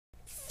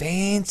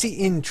fancy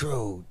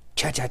intro.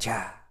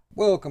 Cha-cha-cha.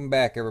 Welcome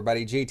back,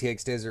 everybody.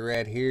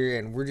 jtxdesertrat here,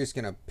 and we're just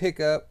going to pick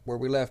up where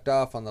we left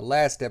off on the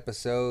last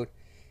episode.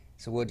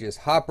 So we'll just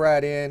hop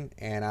right in,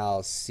 and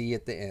I'll see you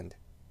at the end.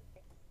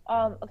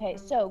 Okay,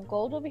 so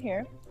gold over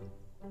here.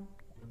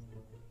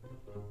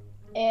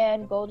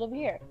 And gold over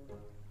here.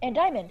 And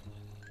diamond.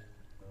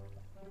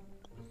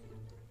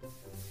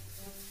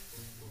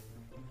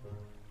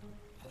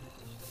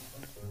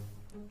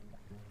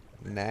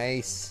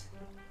 Nice.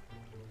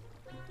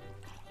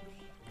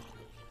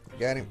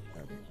 Got him.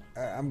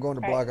 I'm going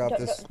to block off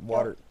this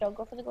water. Don't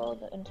go for the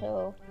gold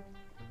until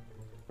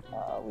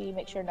we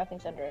make sure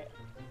nothing's under it.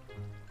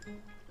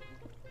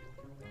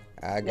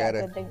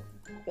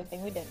 Good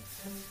thing we didn't.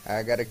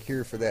 I got a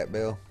cure for that,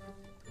 Bill.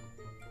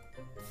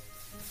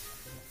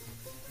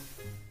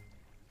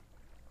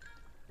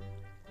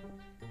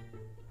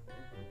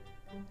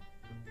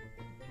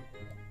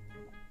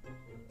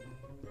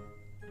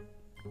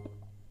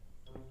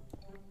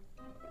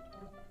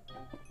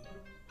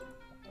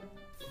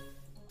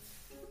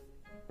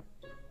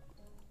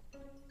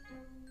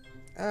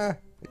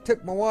 It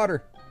took my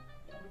water.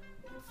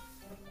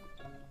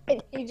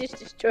 You just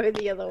destroyed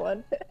the other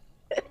one.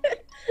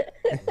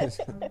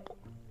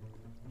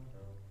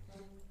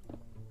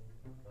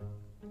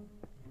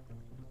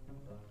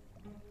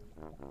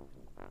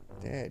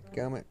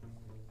 Dadgummit.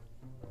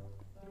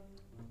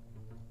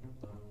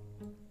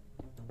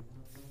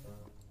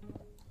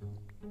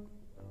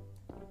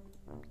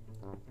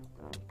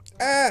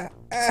 Ah!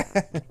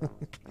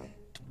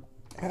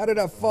 How did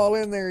I fall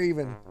in there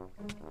even?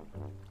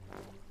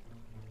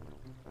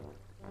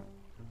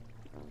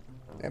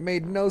 That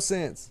made no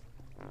sense.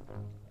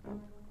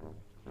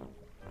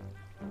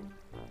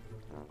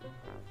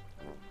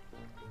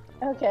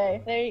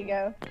 Okay, there you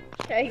go.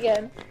 Try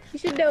again. You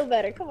should know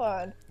better. Come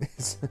on.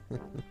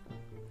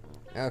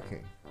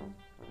 Okay.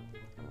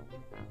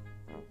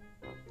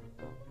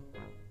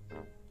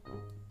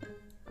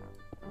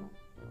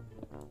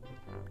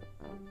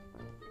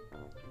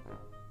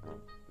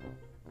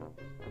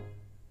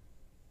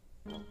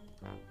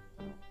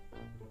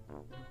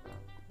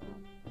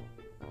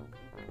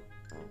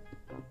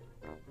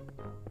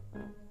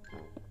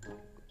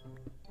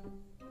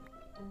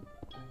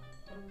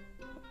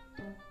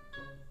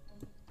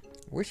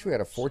 Wish we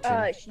had a fortune.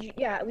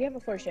 Yeah, we have a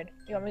fortune.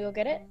 You want me to go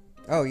get it?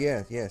 Oh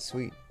yeah,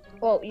 sweet.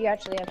 Well, you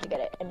actually have to get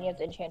it, and you have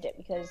to enchant it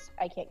because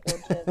I can't go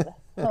to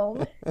the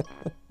home.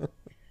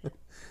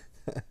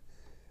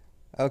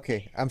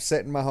 Okay, I'm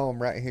setting my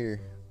home right here.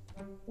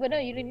 But no,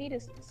 you didn't need to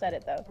set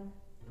it though.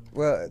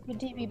 Well, you can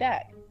TP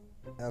back.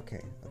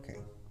 Okay.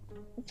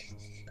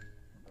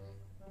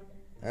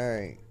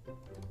 Alright.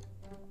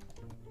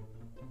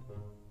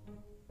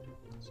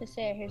 Just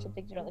say I hear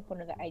something around the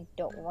corner that I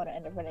don't want to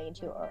end up running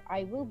into, or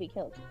I will be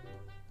killed.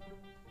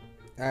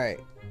 Alright.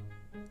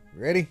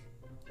 Ready?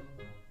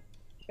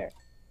 Sure.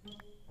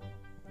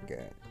 Got.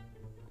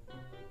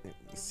 Let me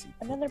see.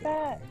 Another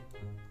bat.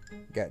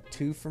 Got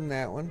 2 from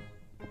that one.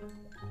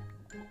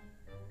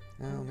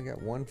 I only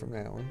got 1 from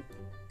that one.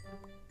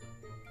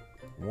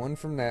 1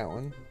 from that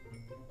one.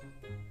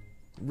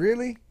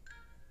 Really?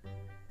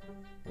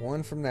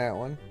 1 from that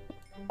one.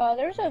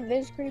 There's a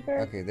Viz creeper.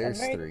 Okay, there's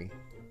 3.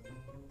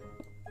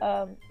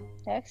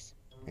 Hex.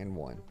 And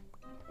 1.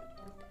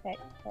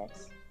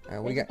 Hex.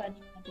 We got a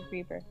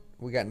creeper.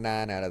 We got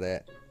 9 out of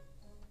that.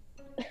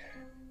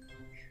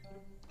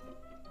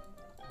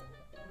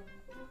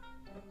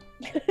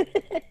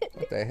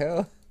 What the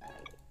hell?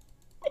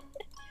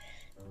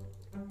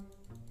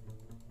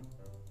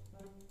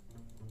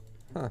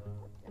 Huh.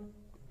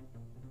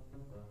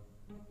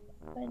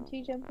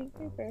 Bungee jumping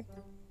creeper.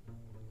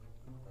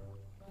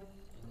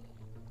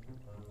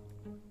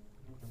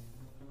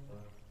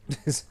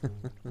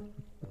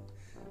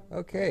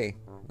 Okay.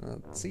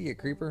 See you,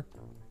 creeper.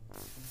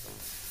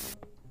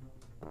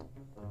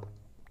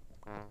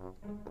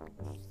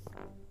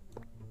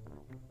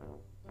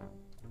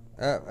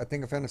 I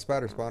think I found a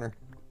spider spawner.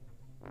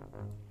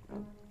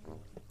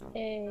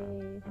 Hey,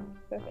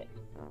 perfect.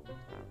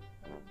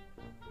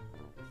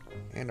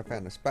 And I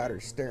found a spider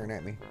staring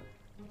at me.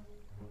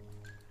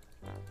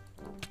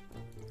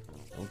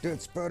 Don't do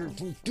it, spider.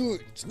 Don't do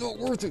it. It's not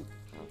worth it.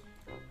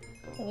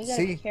 And we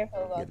gotta be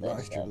careful about you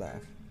lost your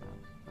life.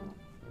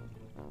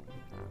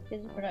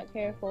 Because if we're not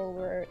careful,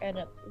 we're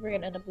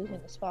gonna end up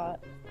losing the spot.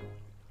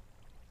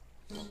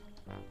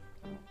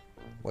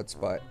 What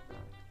spot?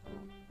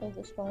 Of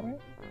the spawner.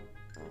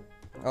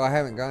 Oh, I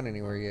haven't gone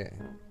anywhere yet.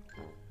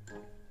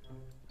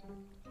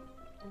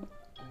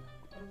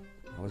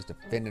 I was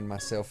defending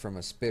myself from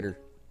a spitter.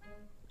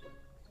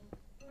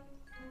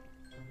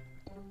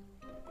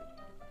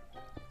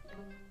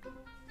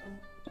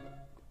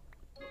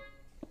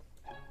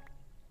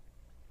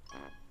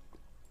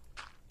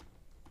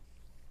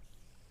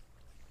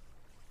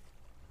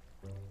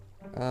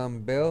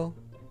 Bill,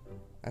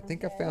 I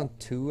think I found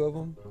 2 of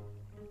them.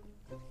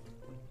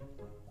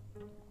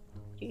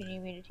 Do you need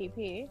me to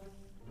TP?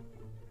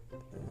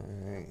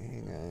 Alright,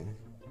 hang on.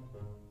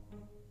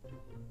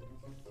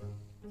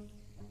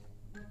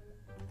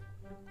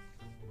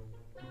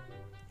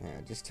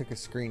 I just took a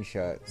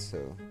screenshot,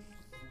 so.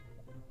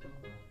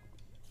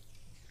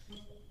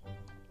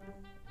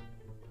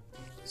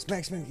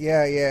 Smack.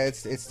 Yeah,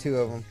 it's two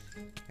of them.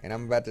 And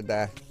I'm about to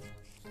die.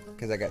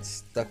 Because I got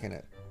stuck in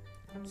a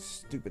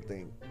stupid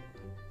thing.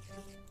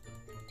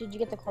 Did you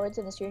get the cords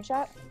in the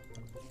screenshot?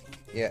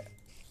 Yeah.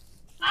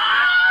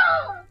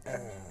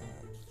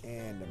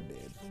 And I'm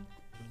dead.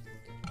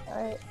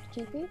 Alright,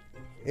 TP?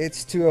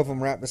 It's two of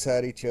them right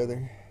beside each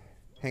other.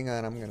 Hang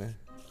on, I'm gonna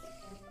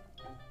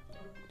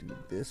do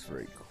this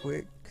right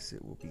quick because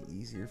it will be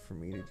easier for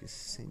me to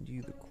just send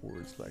you the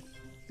cords like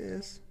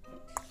this.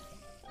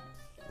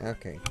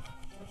 Okay.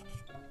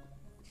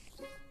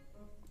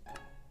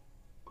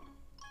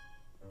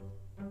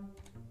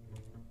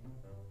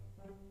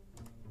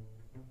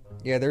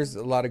 Yeah, there's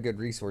a lot of good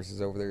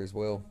resources over there as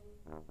well.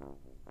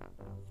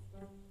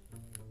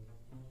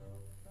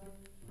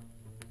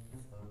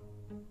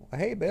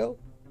 Hey, Bill.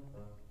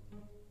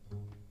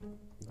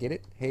 Get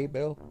it? Hey,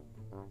 Bill.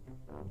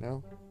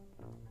 No?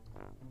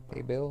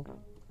 Hey, Bill.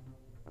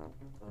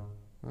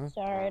 Huh?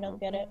 Sorry, I don't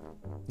get it.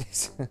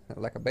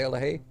 Like a bale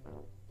of hay?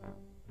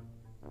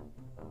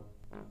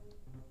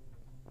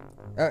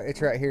 Oh,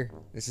 it's right here.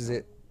 This is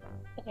it.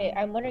 Okay,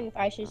 I'm wondering if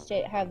I should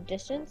have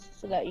distance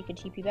so that you can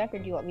TP back, or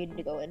do you want me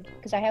to go in?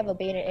 Because I have a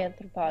beta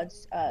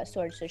anthropods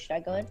storage, so should I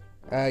go in?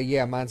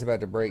 Yeah, mine's about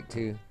to break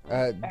too.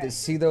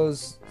 See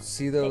those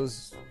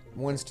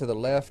ones to the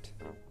left?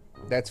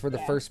 That's where the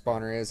first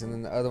spawner is, and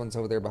then the other one's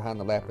over there behind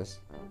the lapis.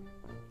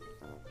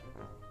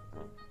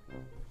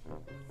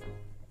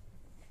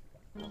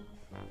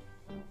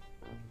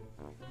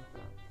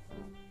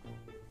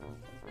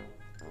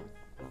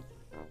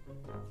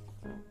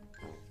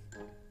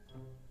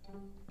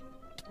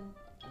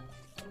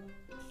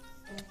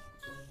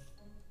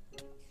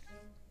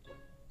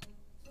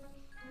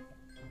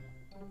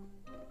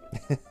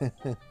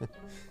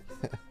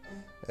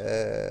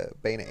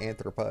 Beta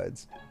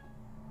anthropods.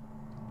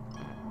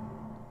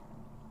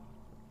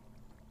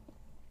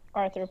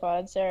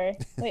 Arthropods, sorry.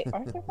 Wait,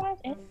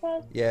 arthropods?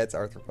 Anthropods? Yeah, it's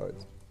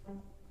arthropods.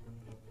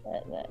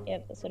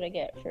 Yep, that's what I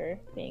get for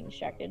being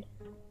distracted.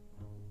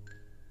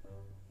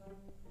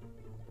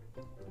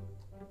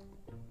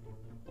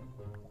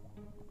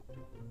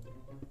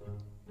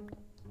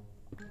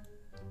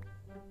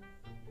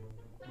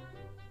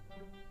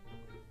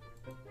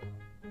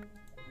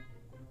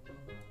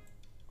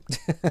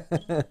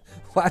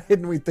 Why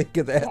didn't we think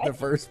of that in the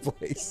first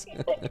place?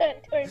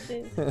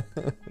 Torches.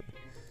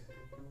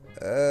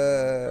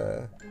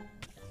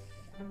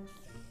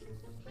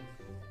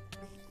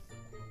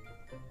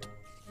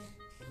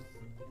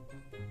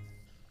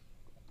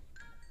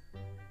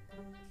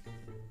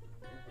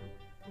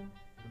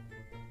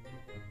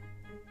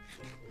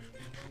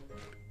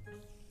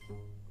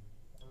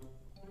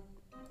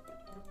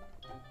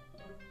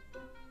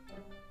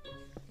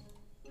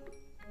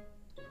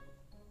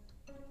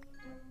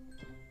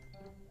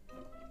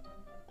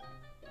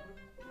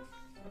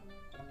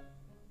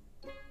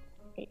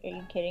 Are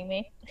you kidding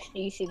me?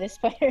 Do you see this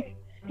spider?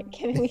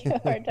 Giving me a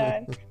hard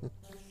time.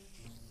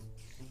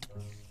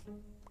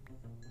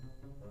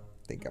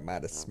 Think I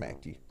might have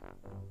smacked you.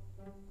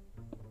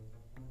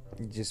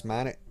 You just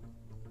mine it.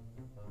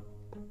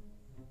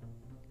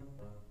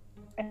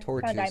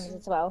 Torches. Found diamonds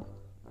as well.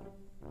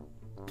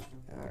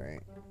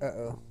 Alright.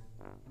 Uh-oh.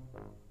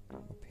 My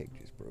pig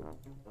just broke.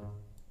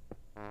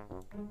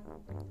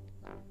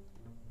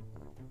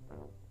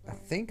 I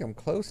think I'm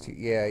close to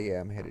you. Yeah,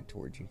 I'm headed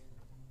towards you.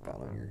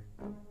 Following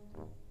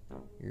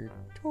your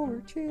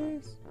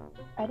torches.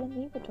 I didn't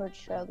leave the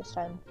torch trail this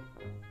time.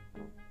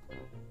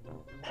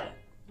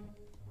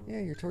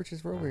 Yeah, your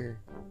torches were over here.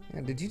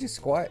 Yeah, did you just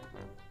squat?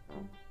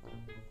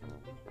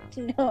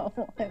 No,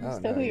 I'm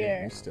still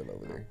here. You're still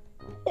over there.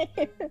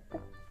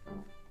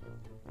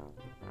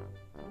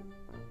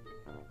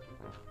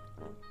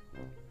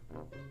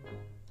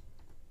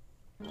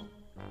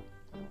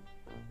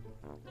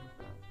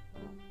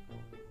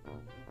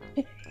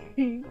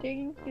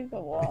 Digging through the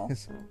wall.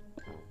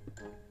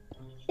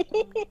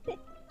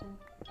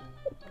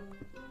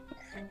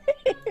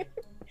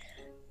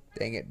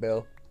 Dang it,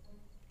 Bill.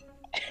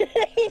 You're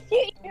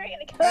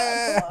gonna come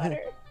out of the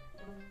water.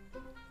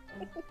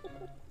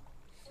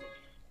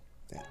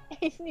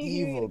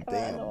 Evil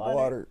damn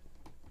water.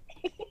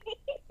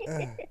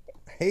 I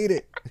hate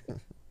it.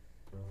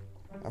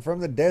 I'm from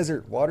the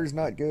desert. Water's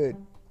not good.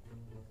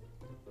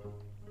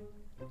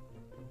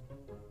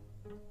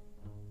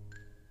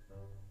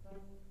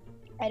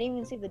 I didn't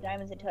even see the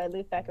diamonds until I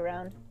looped back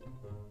around.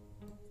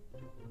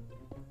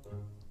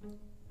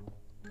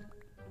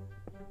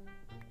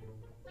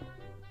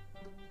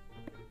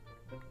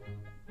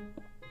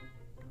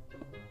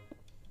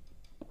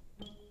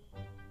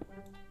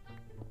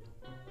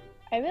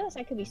 I realized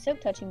I could be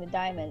silk touching the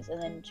diamonds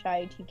and then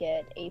try to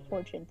get a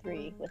fortune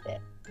 3 with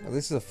it. Oh,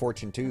 this is a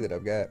fortune 2 that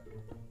I've got.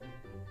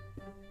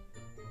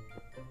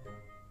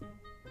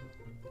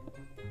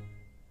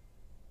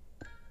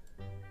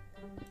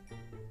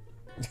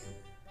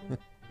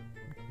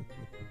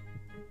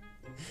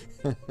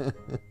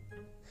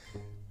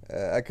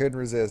 I couldn't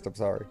resist, I'm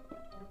sorry.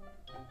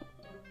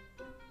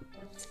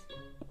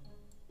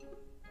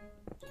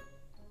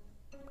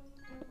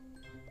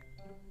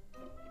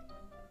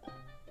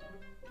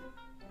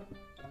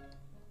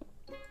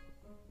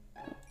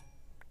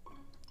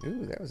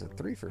 was a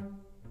threefer.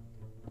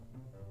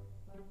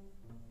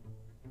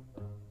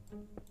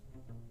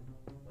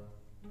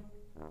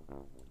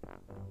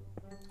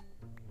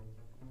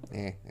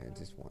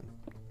 Just one.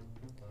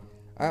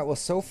 Alright, well,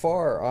 so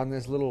far on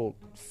this little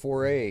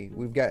foray,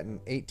 we've gotten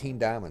 18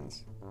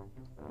 diamonds.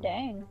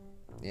 Dang.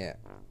 Yeah.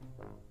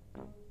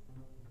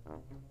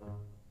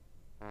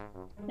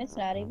 It's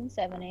not even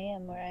 7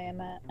 a.m. where I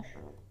am at.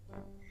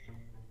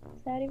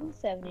 It's not even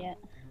 7 yet.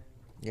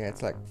 Yeah,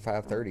 it's like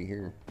 5:30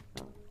 here.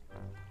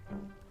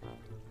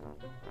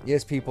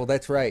 Yes, people,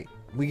 that's right.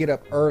 We get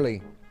up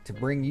early to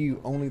bring you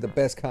only the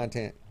best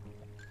content.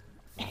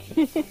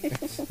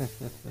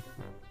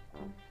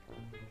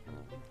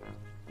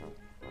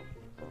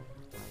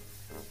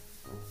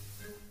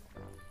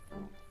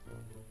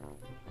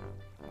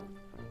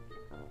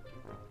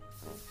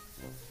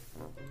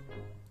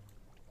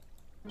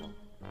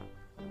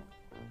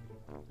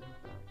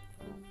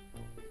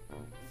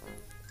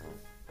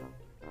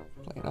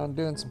 Planning on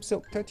doing some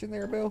silk touching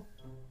there, Bill?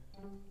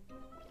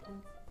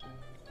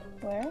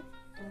 Where?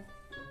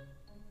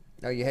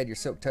 Oh, you had your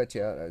silk touch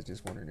out. I was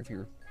just wondering if you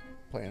were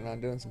planning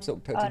on doing some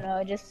silk touching. Oh no,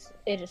 it just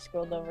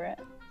scrolled over it.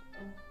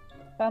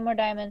 5 more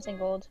diamonds and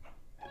gold.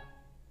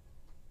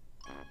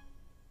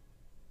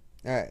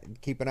 Alright,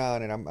 keep an eye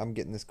on it. I'm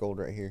getting this gold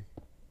right here.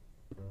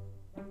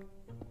 I'll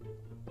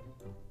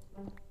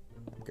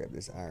grab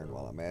this iron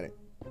while I'm at it.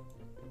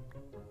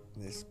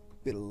 This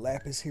bit of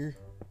lapis here.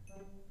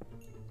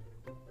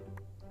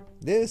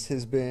 This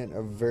has been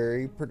a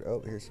very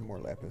oh, here's some more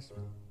lapis.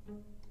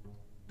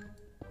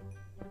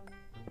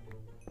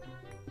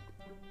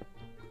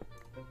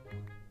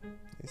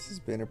 This has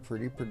been a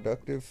pretty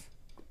productive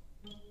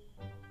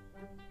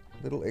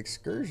little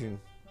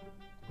excursion.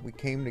 We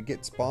came to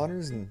get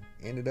spawners and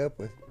ended up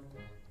with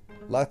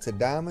lots of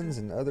diamonds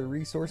and other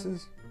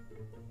resources.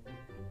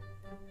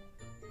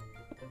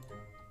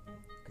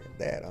 Grab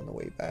that on the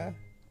way by.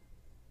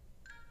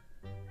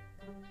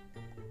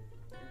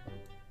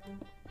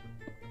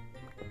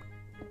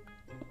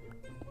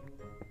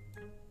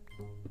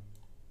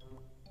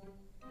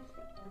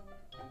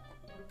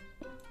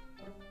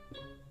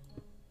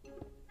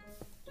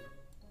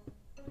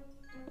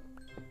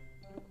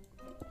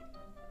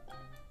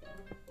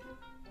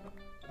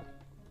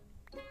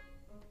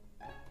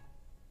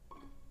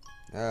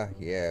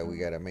 Yeah, we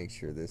gotta make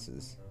sure this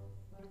is...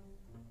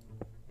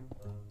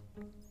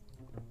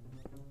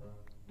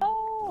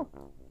 Oh!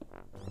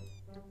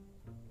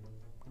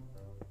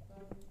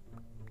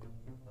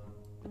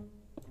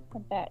 A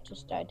bat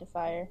just died to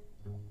fire.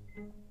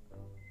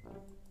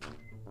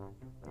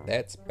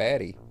 That's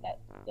batty.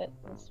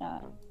 That's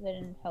not... That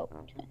didn't help.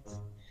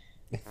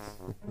 There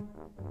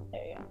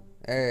you go.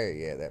 There,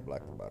 yeah, that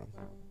blocked the bottom.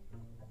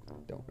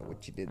 Don't know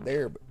what you did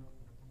there, but...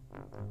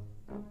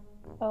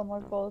 Oh,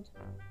 more gold.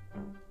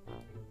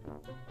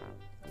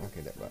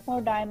 Okay, that blocked.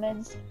 More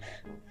diamonds.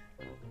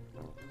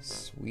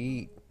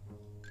 Sweet.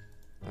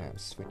 I'm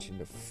switching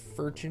to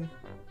Furchin.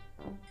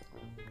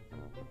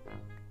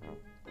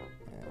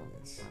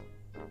 That's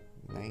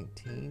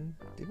 19.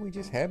 Didn't we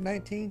just have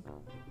 19?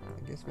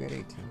 I guess we had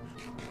 18.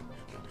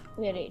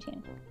 We had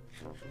 18.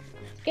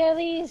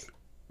 Skellies!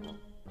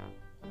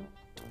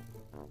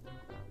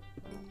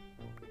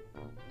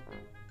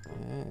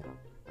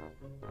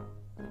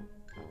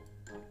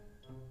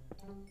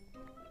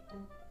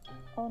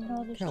 Oh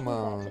no, there's Come two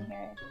on. bats in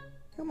here.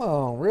 Come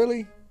on,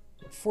 really?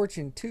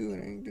 Fortune 2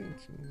 and I ain't doing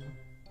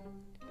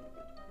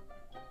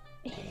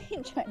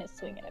You're trying to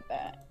swing at a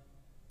bat.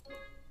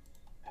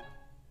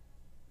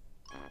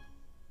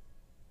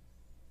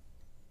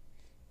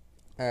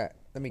 Alright,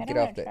 let me I get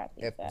don't off wanna that trap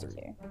these bats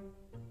F3.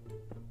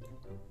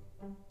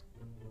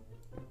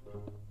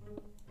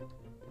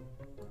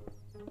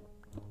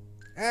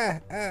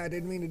 here. I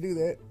didn't mean to do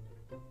that.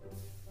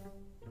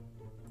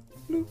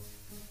 Bloop.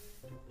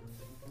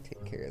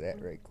 Take care of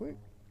that right quick.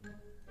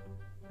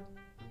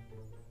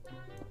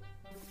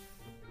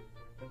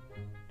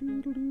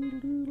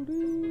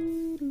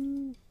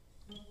 Doodle-doodle-doodle-doodle-doo.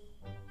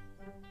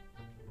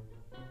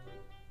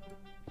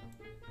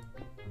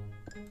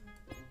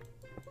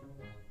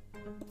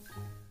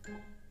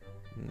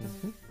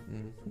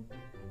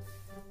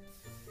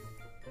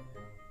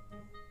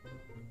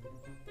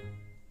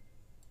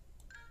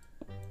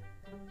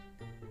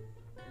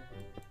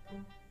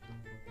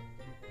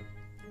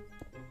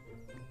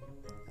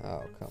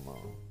 Oh, come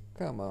on.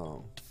 Come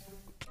on.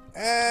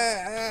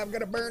 I'm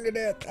gonna burn to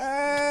death.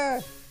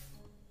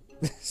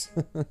 What's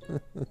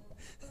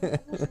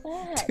that?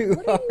 Two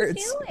What are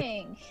hearts. you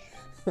doing?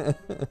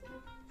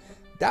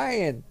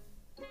 Dying.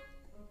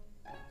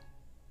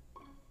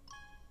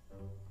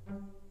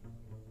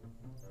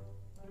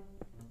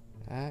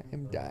 I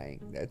am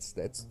dying.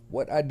 That's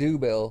what I do,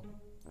 Bill.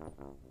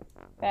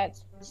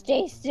 Bats,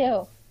 stay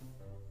still.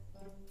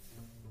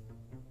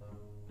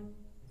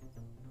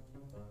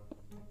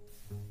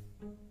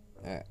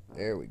 Alright,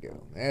 there we go.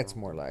 That's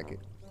more like it.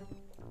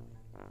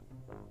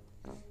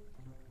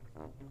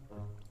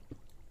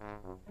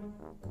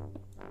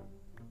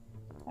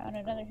 Found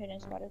another hidden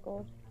spot of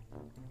gold.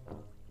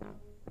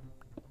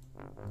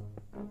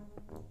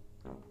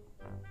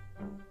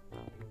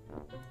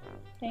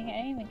 Dang it,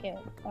 I didn't even get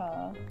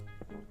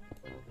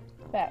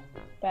bat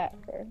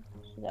fur.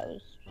 So that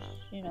was,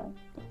 you know,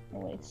 a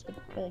waste of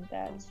killing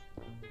bats.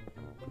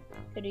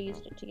 Could have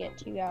used it to get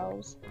 2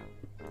 owls.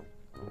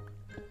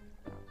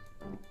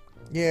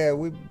 Yeah,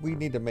 we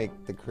need to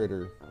make the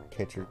critter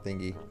catcher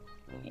thingy.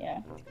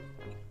 Yeah.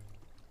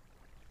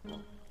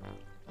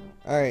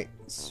 Alright,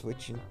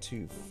 switching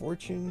to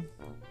fortune.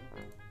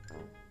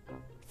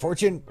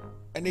 Fortune,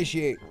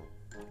 initiate.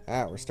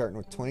 We're starting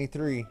with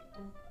 23.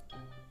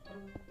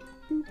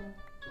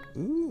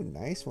 Ooh,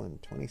 nice one,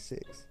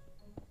 26.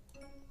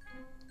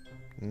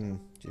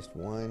 Just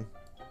one.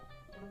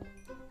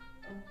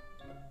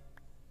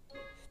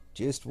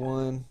 Just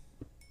one.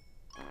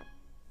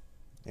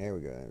 There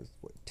we go. That was,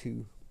 what,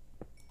 2?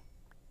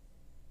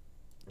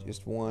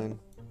 Just one.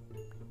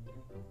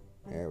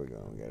 There we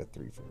go. We got a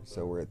 3 for.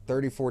 So we're at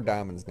 34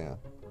 diamonds now.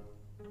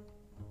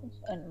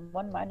 And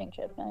 1 mining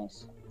chip,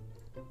 nice.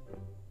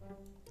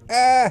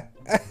 Ah!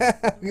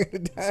 I'm gonna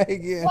die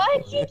again.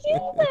 Why'd you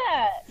do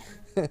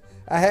that?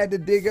 I had to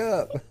dig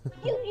up.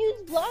 You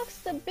used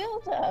blocks to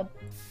build up.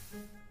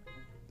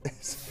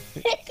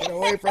 Get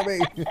away from me.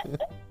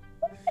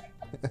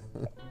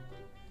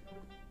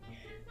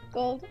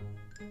 Gold.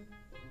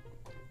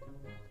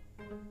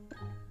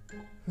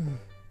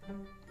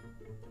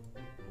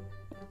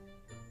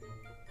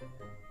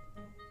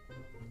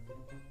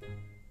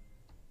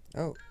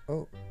 Oh.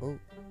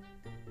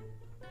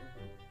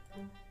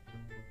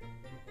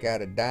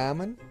 Got a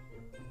diamond,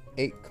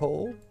 8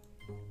 coal,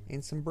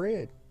 and some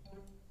bread.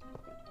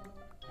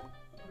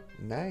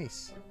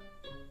 Nice.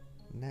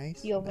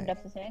 Nice. You opened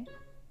up the thing?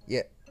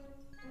 Yeah.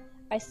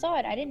 I saw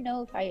it. I didn't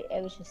know if I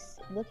was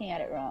just looking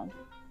at it wrong.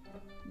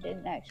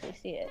 Didn't actually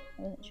see it.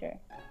 I wasn't sure.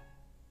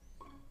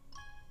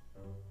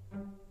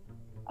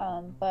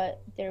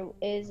 But there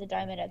is a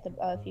diamond at the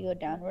if you go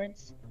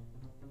downwards.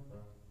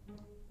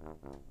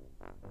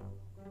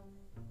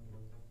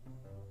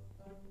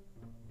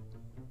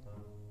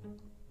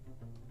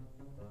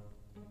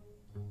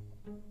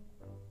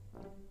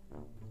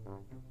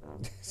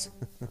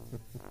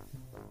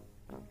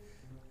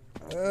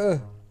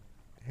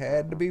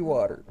 Had to be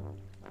watered.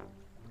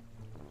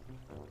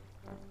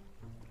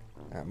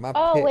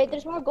 Oh wait,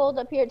 there's more gold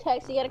up here,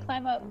 Tex. You gotta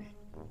climb up.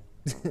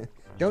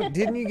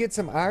 Didn't you get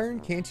some iron?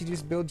 Can't you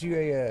just build you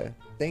a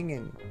thing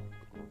and?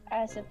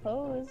 I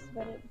suppose,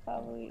 but it'd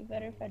probably be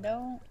better if I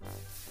don't.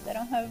 I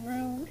don't have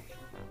room.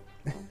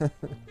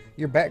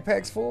 Your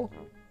backpack's full?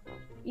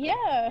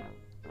 Yeah.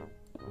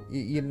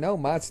 You know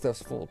my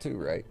stuff's full too,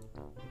 right?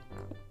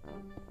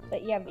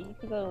 But yeah, but you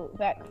could go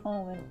back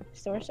home and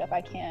store stuff.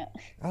 I can't.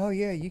 Oh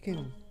yeah, you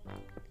can.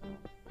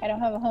 I don't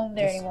have a home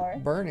there just anymore.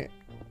 Burn it.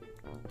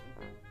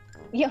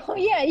 Oh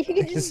yeah, you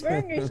can just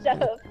burn your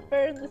stuff.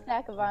 Burn the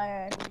stack of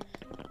iron.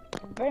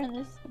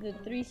 Burn the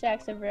 3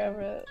 stacks of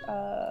railroad.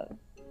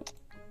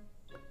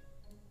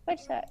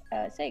 What's that?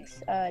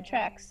 6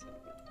 tracks.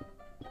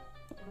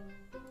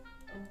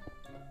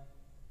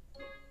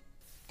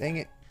 Dang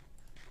it.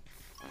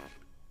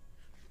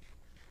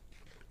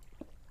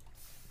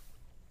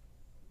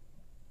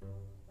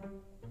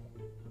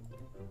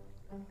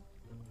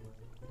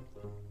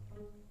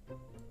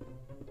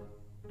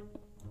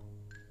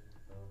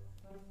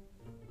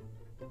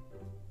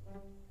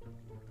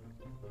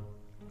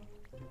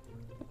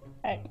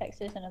 Alright, Tex,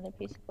 there's another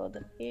piece of gold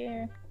up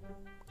here.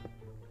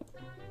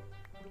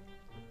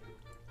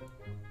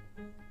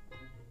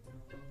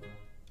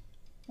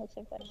 Looks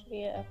like that should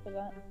be it after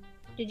that.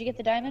 Did you get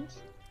the diamonds?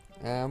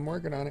 I'm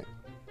working on it.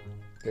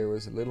 There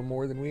was a little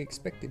more than we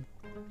expected.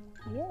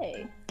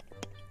 Yay.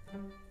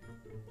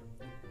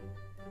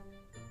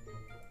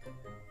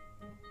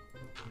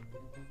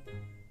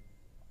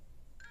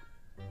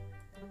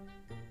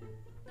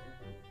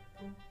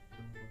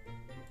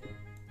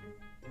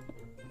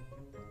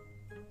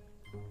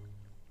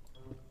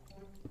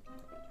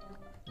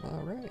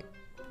 All right.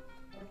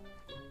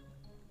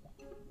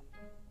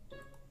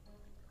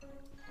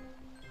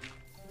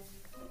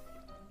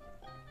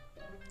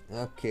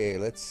 Okay,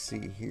 let's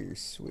see here.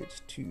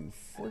 Switch to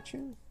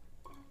fortune.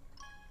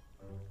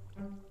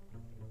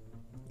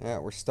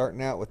 Alright, we're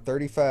starting out with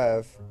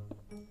 35.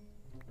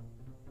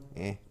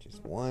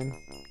 Just one.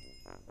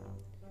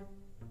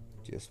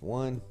 Just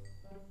one.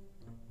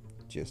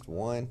 Just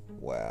one.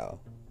 Wow.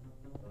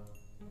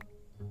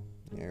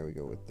 There we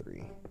go with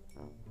 3.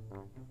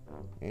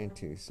 And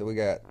 2. So we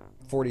got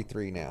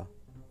 43 now.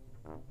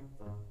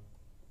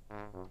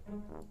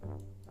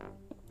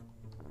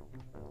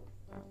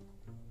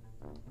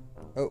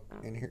 Oh,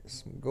 and here's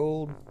some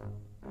gold.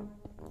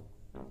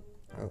 Oh,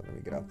 let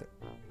me get out there.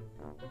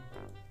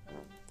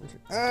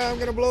 Ah, I'm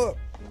gonna blow up.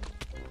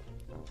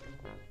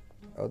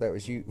 Oh, that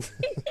was you.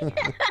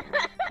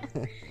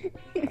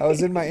 I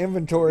was in my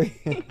inventory.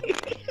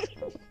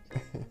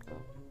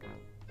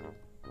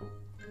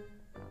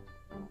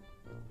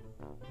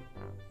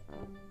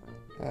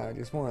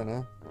 Just one,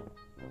 huh?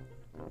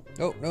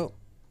 Oh, no.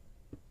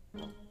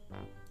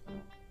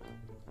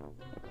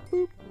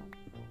 Boop.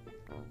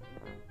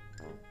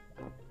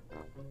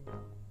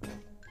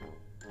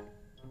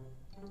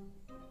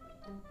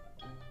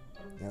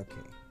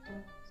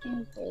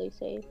 Really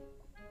safe.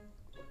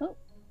 Oh.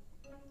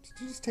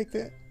 Did you just take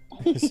that?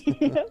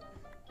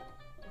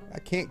 I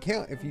can't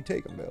count if you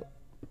take them, Bill.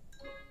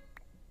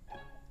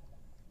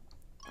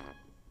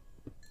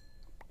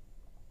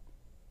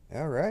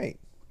 All right.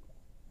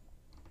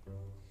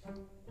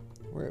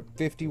 We're at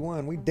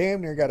 51. We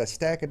damn near got a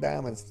stack of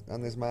diamonds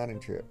on this mining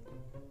trip.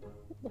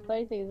 The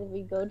funny thing is, if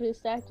we go to a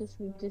stack, just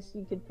you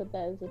could put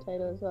that as a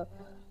title as well.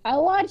 I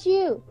want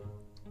you.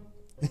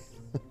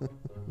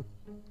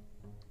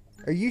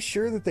 Are you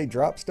sure that they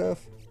drop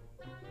stuff?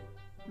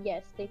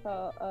 Yes, they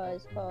call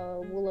it's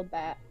called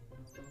Woolabat.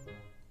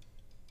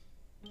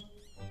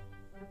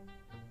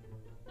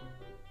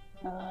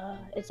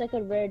 It's like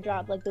a rare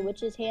drop. Like the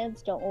witch's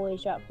hands don't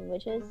always drop from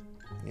witches.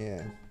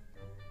 Yeah.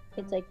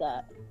 It's like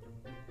that.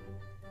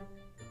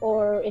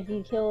 Or if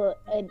you kill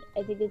an,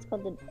 I think it's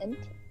called an ent,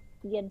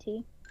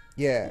 ENT.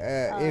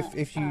 Yeah.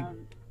 If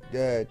you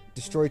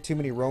destroy too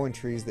many rowan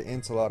trees, the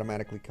ints will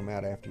automatically come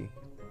out after you.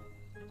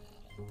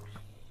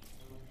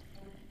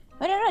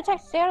 Wait, no, check,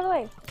 stay out of the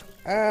way.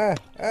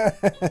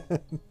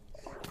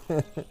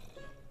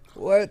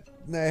 What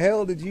in the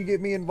hell did you get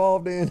me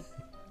involved in?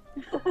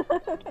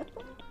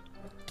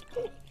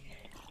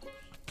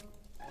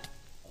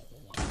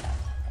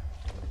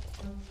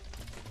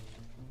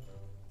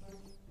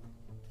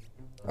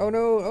 Oh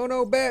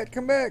no, bat,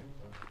 come back.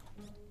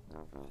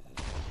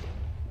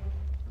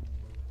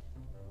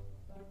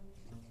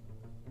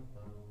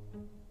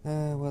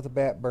 Well, the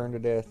bat burned to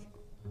death.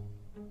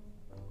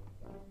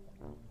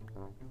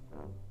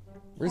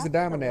 Where's the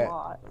diamond at?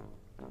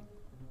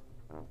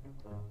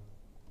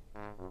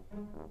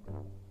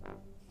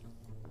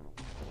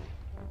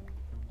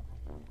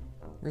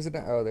 Where's the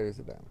diamond? Oh, there's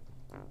the diamond.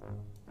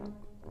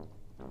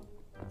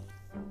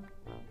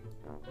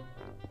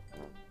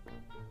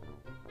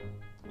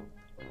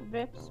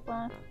 Rip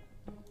spawn.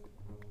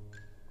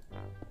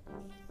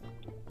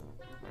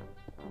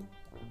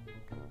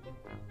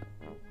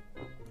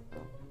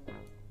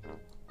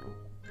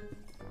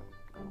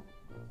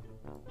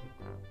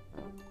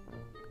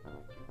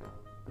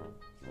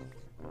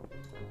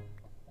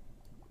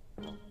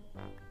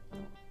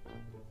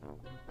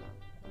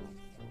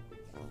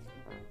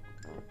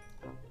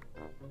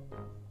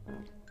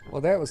 Well,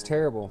 that was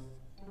terrible.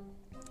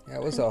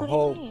 That was a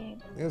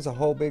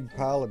whole big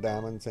pile of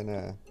diamonds,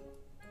 and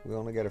we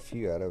only got a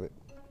few out of it.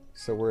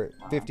 So we're at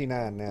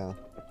 59 now.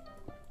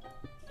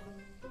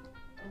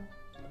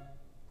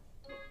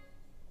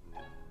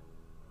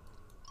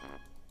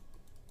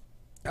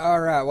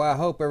 Alright, well, I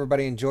hope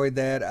everybody enjoyed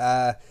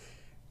that.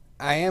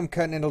 I am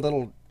cutting it a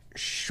little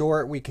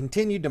short. We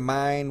continued to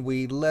mine.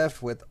 We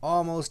left with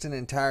almost an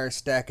entire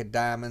stack of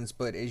diamonds,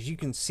 but as you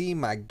can see,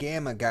 my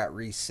gamma got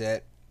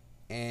reset.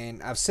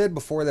 And I've said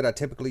before that I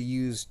typically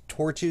use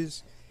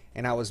torches,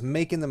 and I was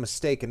making the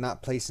mistake of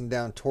not placing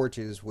down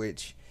torches,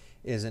 which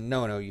is a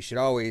no-no. You should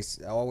always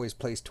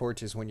place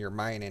torches when you're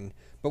mining.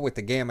 But with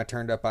the gamma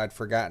turned up, I'd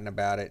forgotten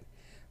about it.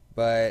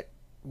 But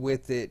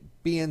with it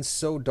being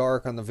so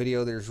dark on the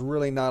video, there's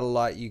really not a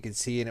lot you could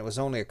see, and it was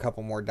only a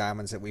couple more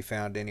diamonds that we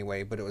found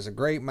anyway. But it was a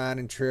great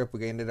mining trip.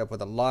 We ended up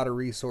with a lot of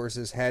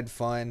resources, had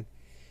fun,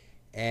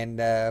 and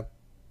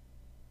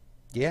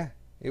yeah,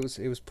 it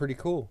was pretty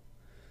cool.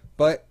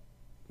 But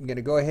I'm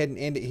gonna go ahead and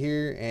end it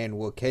here, and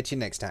we'll catch you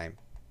next time.